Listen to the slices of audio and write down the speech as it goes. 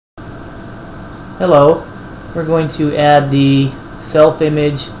Hello, we're going to add the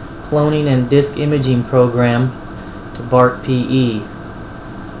SelfImage cloning and disk imaging program to BartPE.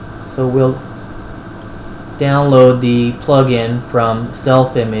 So we'll download the plugin from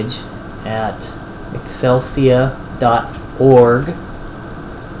SelfImage at excelsia.org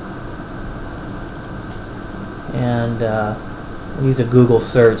and use a Google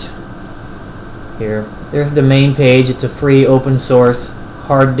search here. There's the main page. It's a free open source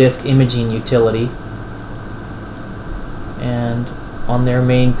hard disk imaging utility, and on their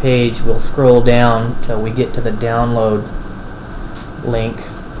main page we'll scroll down till we get to the download link.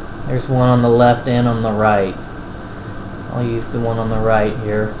 There's one on the left and on the right. I'll use the one on the right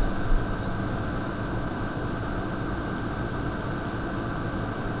here.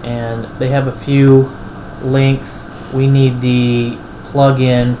 And they have a few links. We need the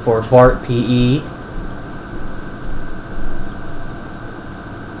plugin for BartPE.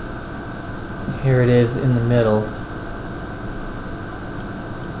 Here it is in the middle.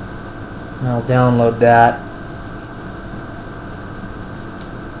 And I'll download that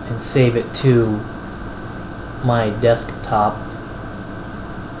and save it to my desktop.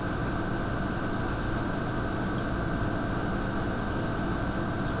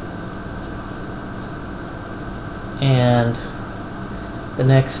 And the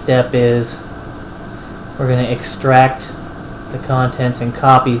next step is we're going to extract the contents and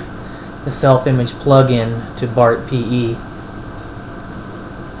copy the SelfImage plugin to BartPE.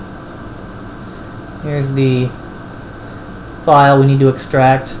 Here's the file we need to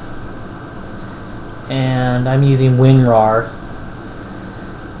extract, and I'm using WinRAR,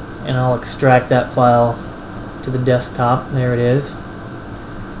 and I'll extract that file to the desktop. There it is.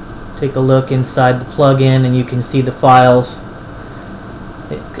 Take a look inside the plugin and you can see the files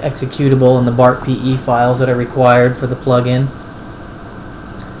executable and the BartPE files that are required for the plugin.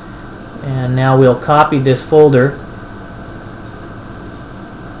 And now we'll copy this folder,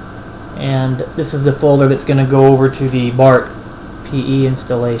 and this is the folder that's going to go over to the BartPE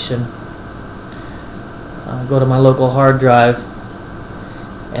installation. Go to my local hard drive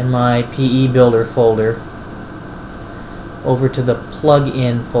and my PE builder folder, over to the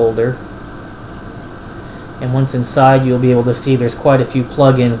plug-in folder, and once inside you'll be able to see there's quite a few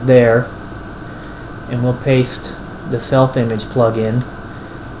plugins there, and we'll paste the SelfImage plugin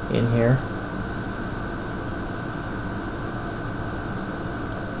in here,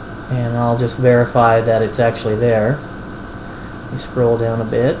 and I'll just verify that it's actually there. Let me scroll down a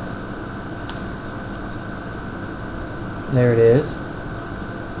bit. There it is.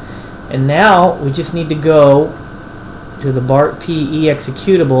 And now we just need to go to the BartPE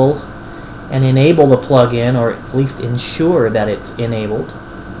executable and enable the plugin, or at least ensure that it's enabled.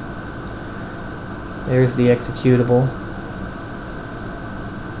 There's the executable,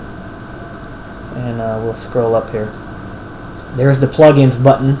 and we'll scroll up here. There's the plugins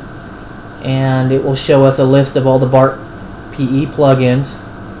button, and it will show us a list of all the BartPE plugins,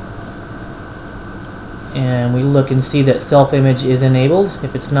 and we look and see that SelfImage is enabled.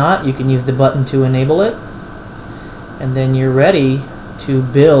 If it's not, you can use the button to enable it, and then you're ready to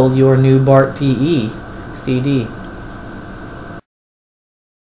build your new BartPE CD.